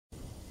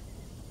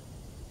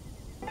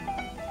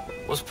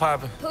What's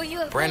poppin'?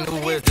 Brand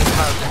new whip, just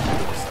hopped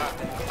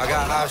in. I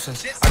got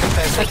options. I can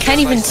pass. I can't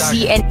even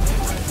see any.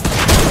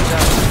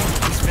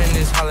 Spend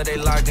this holiday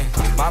locked in.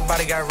 My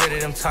body got rid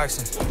of them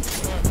toxins.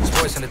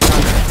 Sports in the top.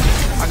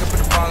 I can put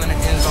the ball in the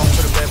end zone,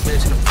 put a bad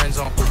bitch in the friend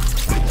zone.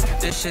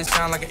 This shit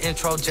sound like an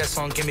intro jet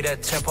song. Give me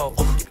that tempo.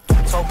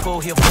 Told Pool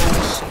he a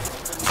fool.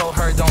 Told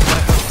her don't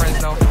let her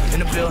friends know. In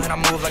the bill and I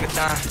move like a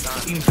dime.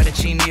 Eating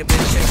fettuccine, a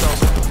bitch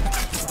Cheetos.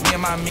 Me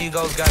and my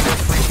amigos got that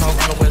free smoke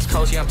on the West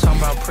Coast. Yeah, I'm talking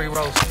about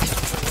pre-rolls.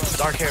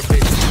 Dark hair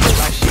bitch, she look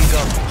like she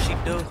go. She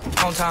do.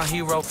 Hometown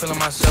hero, feeling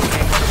myself,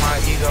 ain't running my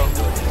ego.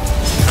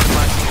 She heard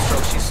my deep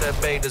throat. She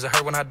said, babe, does it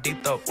hurt when I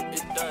deep throat?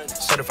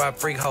 Certified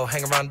freak hoe,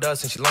 hang around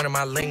us and she learning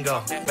my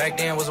lingo. Back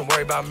then, wasn't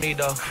worried about me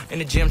though. In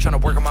the gym, trying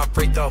to work on my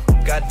free throw.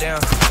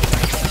 Goddamn.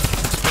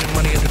 Spending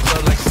money at the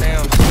club like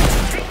Sam.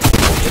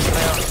 Yes,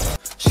 ma'am.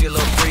 She a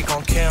little freak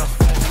on cam.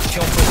 She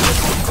don't put this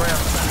on the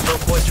ground.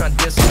 Little boy tryna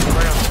diss on the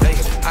ground. Hey,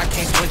 I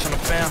can't switch on the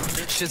fan.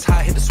 Shit's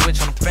hot, hit the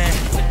switch on the fan.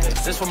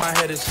 This where my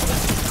head is.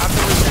 I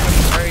feel resentment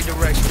in every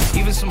direction.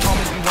 Even some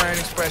homies be wearing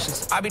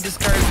expressions. I be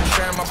discouraged from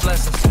sharing my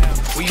blessings.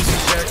 We used to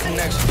share a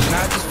connection.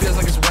 Now it just feels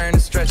like it's wearing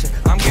and stretching.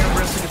 I'm getting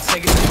real sick of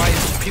taking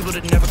advice. People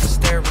that never could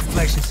stare at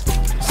reflections.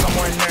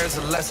 Somewhere in there is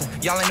a lesson.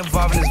 Y'all ain't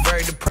involved and it's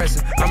very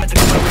depressing. I'm at the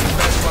club with the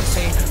basketball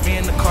team. Me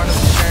and the Cardinals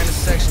are sharing the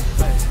section.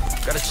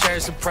 Gotta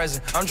cherish the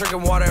present. I'm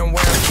drinking water and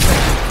wearing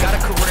protection. Got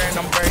a career and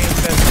I'm very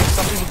invested.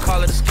 Some people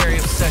call it a scary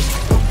obsession.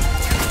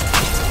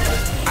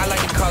 I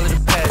like to call it a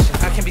passion.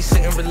 I can be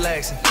sitting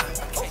relaxing.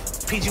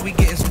 PG, we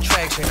getting some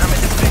traction. I'm at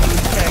the big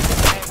Louis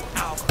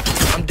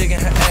cactus. I'm digging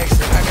her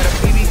accent. I got a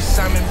BB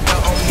Simon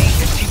belt on me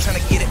and she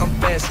tryna get it, I'm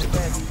faster.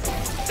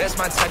 That's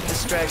my type of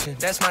distraction.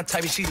 That's my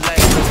type of she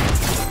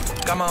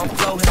laughing. Got my own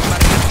flow and I'm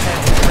about to get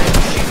packed.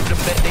 She the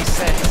bet they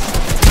said.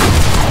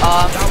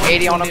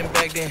 80 on him.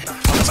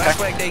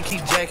 They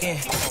keep jacking.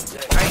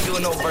 I ain't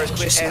doing no verse.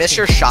 Just miss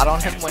your shot on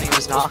him when he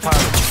was not.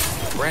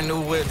 Brand new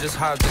whip, just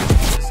hopped in.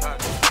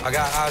 I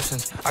got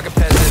options. I can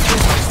pass that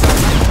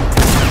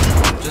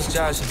bitch. Just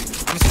joshing.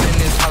 I'm spending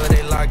this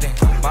holiday locked in.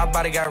 My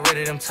body got rid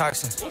of them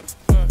toxins.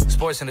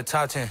 Sports in the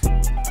top 10.